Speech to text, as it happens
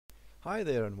Hi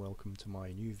there and welcome to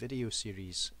my new video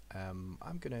series. I'm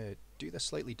going to do this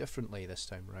slightly differently this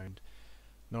time round.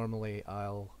 Normally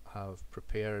I'll have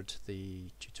prepared the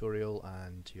tutorial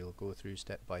and you'll go through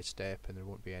step by step and there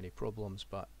won't be any problems,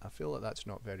 but I feel that that's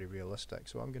not very realistic.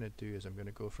 So what I'm going to do is I'm going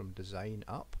to go from design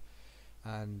up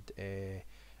and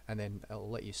then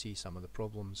I'll let you see some of the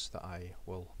problems that I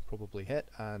will probably hit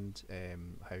and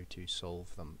how to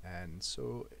solve them. And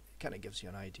so it kind of gives you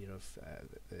an idea of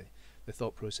the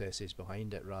thought processes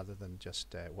behind it rather than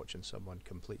just watching someone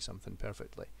complete something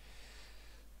perfectly.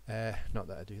 Not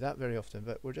that I do that very often,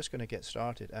 but we're just going to get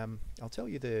started. I'll tell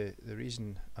you the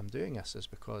reason I'm doing this is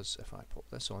because if I pop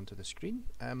this onto the screen,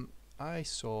 I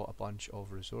saw a bunch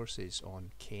of resources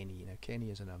on Kenney. Now Kenney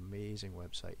is an amazing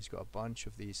website. He's got a bunch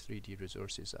of these 3D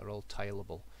resources that are all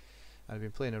tileable. And I've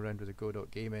been playing around with the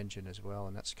Go.game engine as well,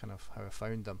 and that's kind of how I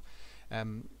found them.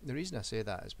 The reason I say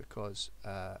that is because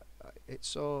there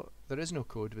is no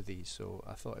code with these, so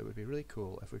I thought it would be really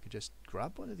cool if we could just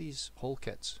grab one of these whole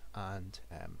kits and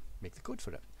make the code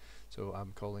for it. So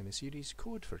I'm calling the series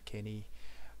Code for Kenney,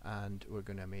 and we're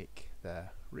going to make the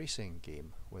racing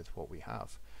game with what we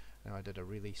have. Now I did a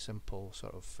really simple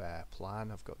sort of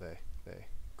plan. I've got the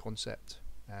concept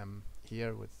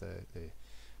here with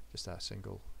just a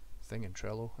single thing in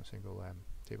Trello, a single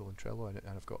table in Trello, and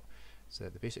I've got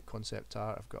the basic concept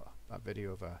art. I've got a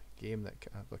video of a game that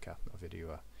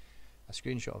a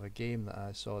screenshot of a game that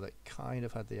I saw that kind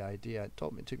of had the idea. It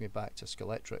took me back to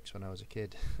Skeletrix when I was a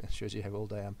kid. It shows you how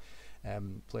old I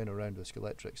am. Playing around with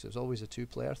Skeletrix. There's always a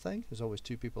two-player thing. There's always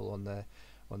two people on the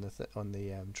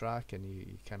track, and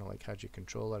you kind of like had your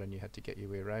controller and you had to get your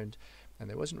way around. And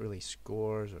there wasn't really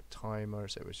scores or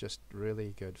timers. It was just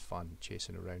really good fun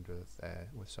chasing around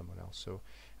with someone else. So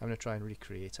I'm going to try and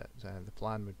recreate it. The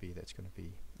plan would be that it's going to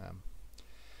be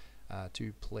a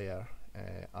two-player,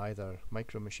 either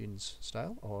Micro Machines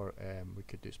style, or we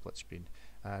could do split screen.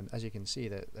 And as you can see,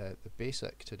 the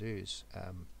basic to-dos,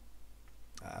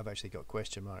 I've actually got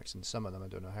question marks in some of them. I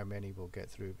don't know how many we'll get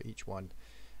through, but each one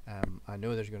I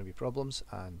know there's going to be problems,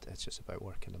 and it's just about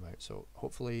working them out. So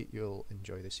hopefully you'll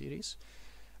enjoy the series,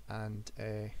 and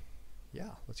yeah,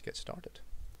 let's get started.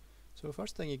 So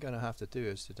first thing you're going to have to do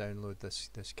is to download this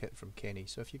kit from Kenney.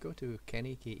 So if you go to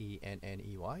Kenney, Kenney,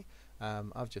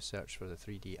 I've just searched for the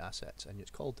 3D assets, and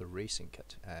it's called the Racing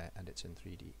Kit, and it's in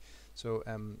 3D. So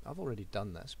I've already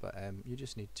done this, but you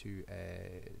just need to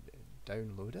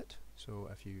download it. So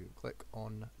if you click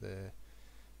on the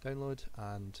download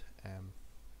and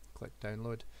click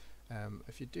download,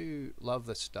 if you do love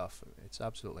this stuff, it's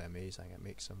absolutely amazing. It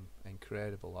makes some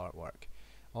incredible artwork,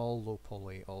 all low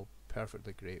poly, all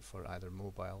perfectly great for either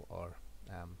mobile or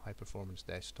high performance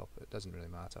desktop. It doesn't really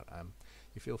matter.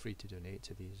 You feel free to donate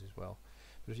to these as well,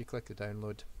 but if you click the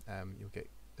download, you'll get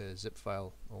the zip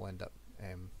file will end up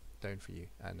down for you,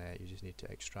 and you just need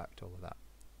to extract all of that.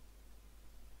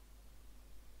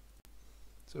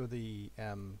 So the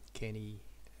Kenney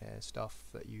stuff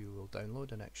that you will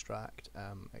download and extract,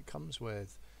 it comes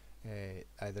with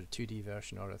either a 2D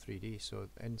version or a 3D. So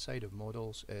inside of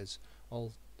models is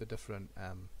all the different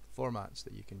formats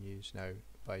that you can use now.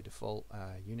 By default,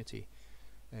 Unity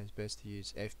is best to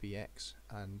use FBX,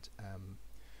 and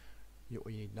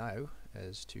what you need now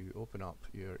is to open up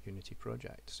your Unity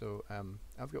project. So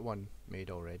I've got one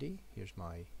made already. Here's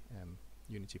my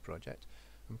Unity project.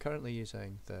 I'm currently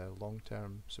using the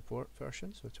long-term support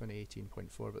version, so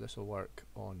 2018.4, but this will work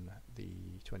on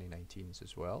the 2019s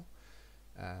as well,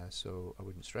 so I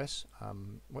wouldn't stress.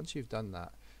 Once you've done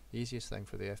that, the easiest thing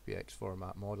for the FBX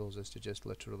format models is to just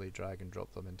literally drag and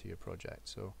drop them into your project.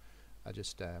 So I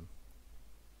just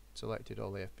selected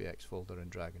all the FBX folder and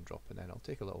drag and drop, and then it'll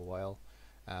take a little while,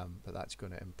 but that's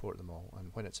going to import them all,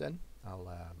 and when it's in,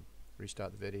 I'll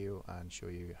restart the video and show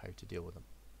you how to deal with them.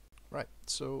 Right,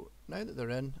 so now that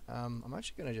they're in, I'm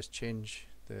actually going to just change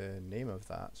the name of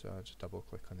that. So I'll just double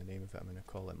click on the name of it. I'm going to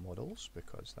call it models,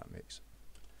 because that makes,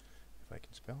 if I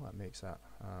can spell, that makes that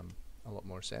a lot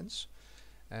more sense.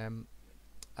 And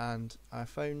I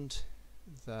found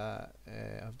that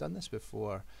I've done this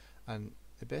before, and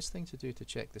the best thing to do to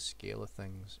check the scale of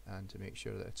things and to make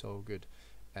sure that it's all good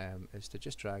is to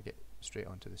just drag it straight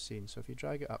onto the scene. So if you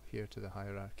drag it up here to the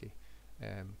hierarchy,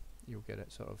 you'll get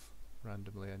it sort of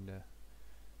randomly in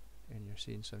your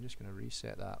scene. So I'm just going to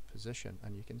reset that position,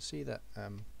 and you can see that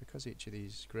because each of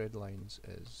these grid lines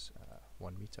is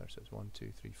 1 meter, so it's 1,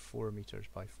 2, 3, 4 meters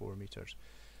by 4 meters,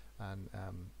 and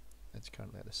it's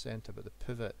currently at the center, but the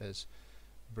pivot is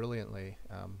brilliantly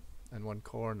in one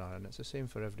corner, and it's the same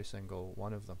for every single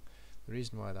one of them. The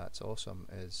reason why that's awesome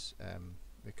is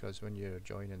because when you're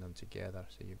joining them together,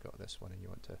 so you've got this one and you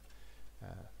want to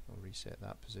reset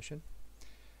that position,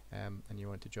 and you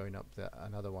want to join up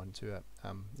another one to it,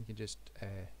 you can just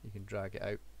you can drag it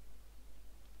out,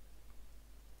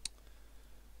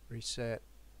 reset,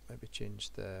 maybe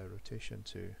change the rotation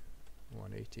to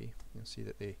 180. You'll see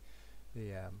that they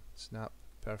snap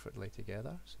perfectly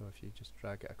together, so if you just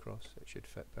drag it across it should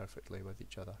fit perfectly with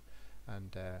each other.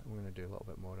 And I'm going to do a little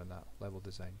bit more on that level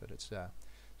design, but it's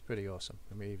pretty awesome.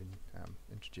 We may even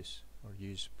introduce or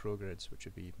use progrids, which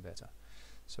would be even better.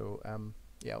 So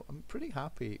yeah, I'm pretty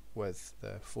happy with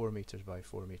the 4 meters by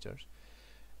 4 meters.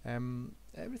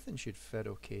 Everything should fit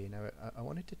okay. Now I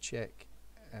wanted to check.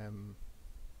 I'll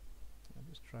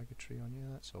just drag a tree on you.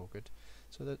 That's all good.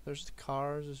 So there's the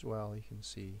cars as well. You can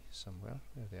see somewhere.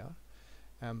 There they are.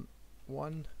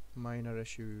 One minor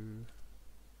issue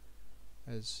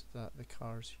is that the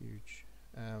car's huge.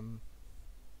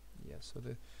 Yeah, so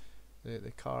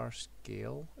the car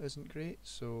scale isn't great,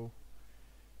 so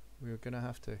we're going to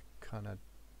have to kind of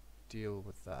deal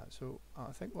with that. So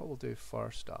I think what we'll do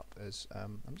first up is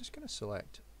I'm just going to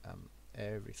select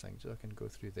everything so I can go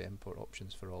through the import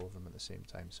options for all of them at the same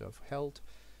time. So I've held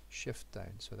shift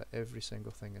down so that every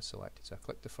single thing is selected. So I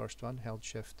clicked the first one, held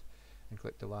shift, and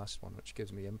clicked the last one, which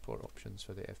gives me import options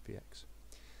for the FPX.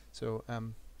 So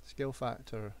scale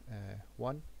factor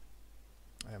 1.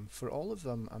 For all of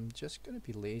them, I'm just going to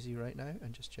be lazy right now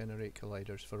and just generate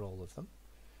colliders for all of them.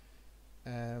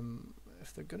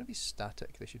 If they're going to be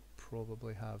static, they should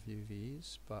probably have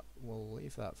UVs, but we'll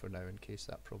leave that for now in case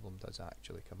that problem does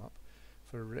actually come up.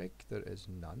 For rig, there is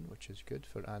none, which is good.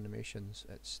 For animations,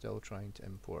 it's still trying to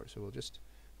import, so we'll just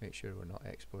make sure we're not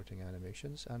exporting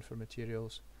animations. And for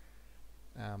materials,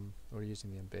 we're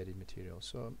using the embedded materials,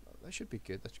 so that should be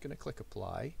good. That's going to click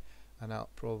apply, and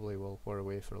that probably will whir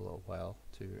away for a little while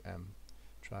to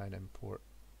try and import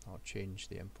or change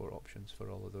the import options for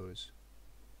all of those.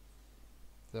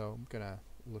 So I'm going to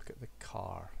look at the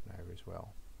car now as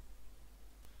well.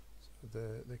 So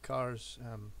the cars,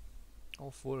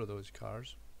 all 4 of those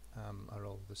cars are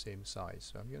all the same size,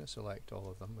 so I'm going to select all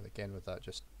of them. Again, with that,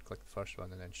 just click the first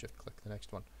one and then shift click the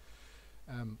next one.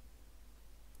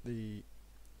 The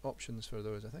options for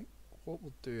those, I think what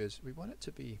we'll do is we want it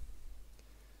to be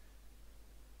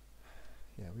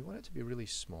really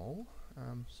small,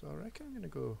 so I reckon I'm going to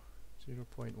go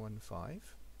 0.15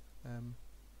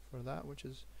 for that, which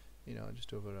is, you know,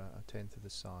 just over a tenth of the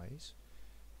size.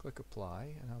 Click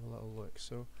apply and have a little look.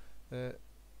 So the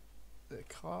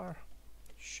car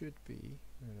should be,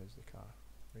 where is the car?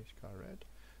 Race car red.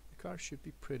 The car should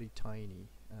be pretty tiny,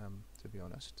 to be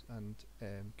honest, and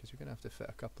because we're going to have to fit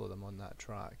a couple of them on that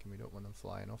track, and we don't want them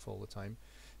flying off all the time.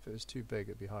 If it was too big,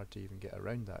 it'd be hard to even get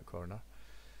around that corner.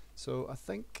 So I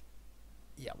think,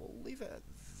 yeah, we'll leave it at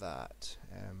that.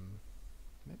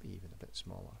 Maybe even a bit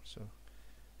smaller. So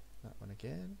that one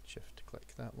again, shift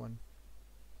click that one.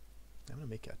 I'm going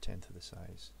to make it a tenth of the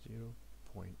size, 0.1.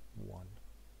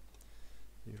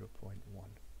 0.1.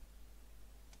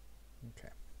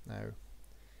 Okay, now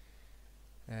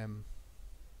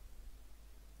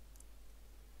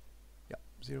yeah,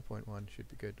 0.1 should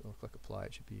be good. I'll click apply,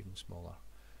 it should be even smaller.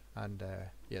 And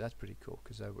yeah, that's pretty cool,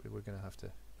 because we're going to have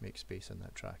to make space on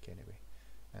that track anyway.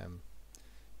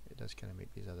 It does kind of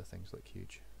make these other things look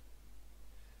huge.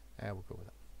 We'll go with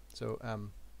it. So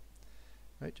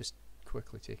might just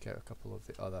quickly take out a couple of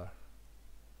the other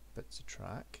bits of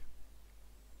track.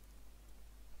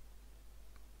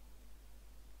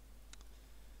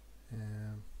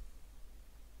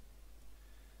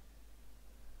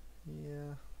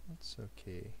 Yeah, that's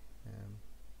okay.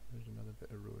 There's another bit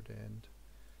of road end.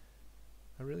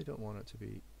 I really don't want it to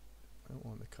be, I don't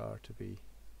want the car to be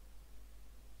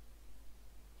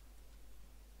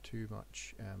too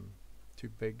much, too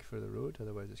big for the road,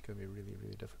 otherwise it's going to be really,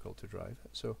 really difficult to drive it.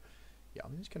 So yeah,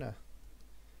 I'm just gonna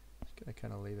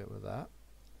kind of leave it with that.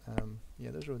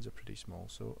 Yeah, those roads are pretty small,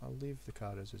 so I'll leave the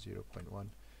car as a 0.1,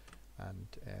 and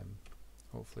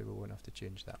hopefully we won't have to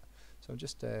change that. So I'm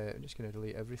just going to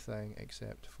delete everything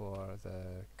except for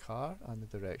the car and the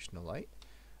directional light,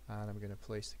 and I'm going to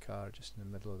place the car just in the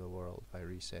middle of the world by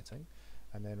resetting,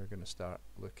 and then we're going to start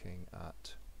looking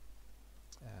at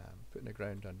putting a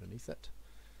ground underneath it.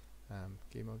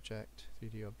 Game object,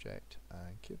 3D object,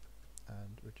 and cube,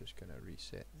 and we're just going to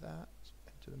reset that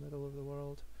into the middle of the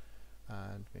world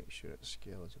and make sure its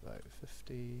scale is about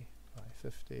 50 by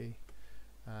 50,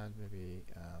 and maybe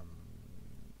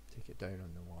take it down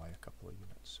on the Y a couple of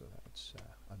units so that it's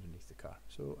underneath the car.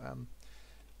 So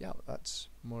yeah, that's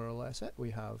more or less it.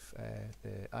 We have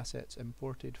the assets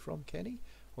imported from Kenney,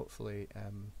 hopefully,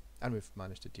 and we've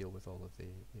managed to deal with all of the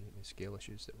scale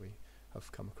issues that we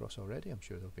have come across already. I'm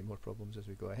sure there'll be more problems as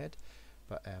we go ahead,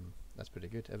 but that's pretty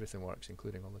good. Everything works,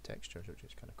 including all the textures, which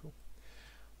is kind of cool.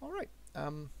 Alright,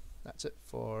 that's it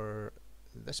for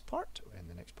this part. In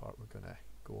the next part we're going to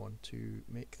go on to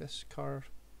make this car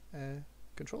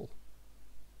control.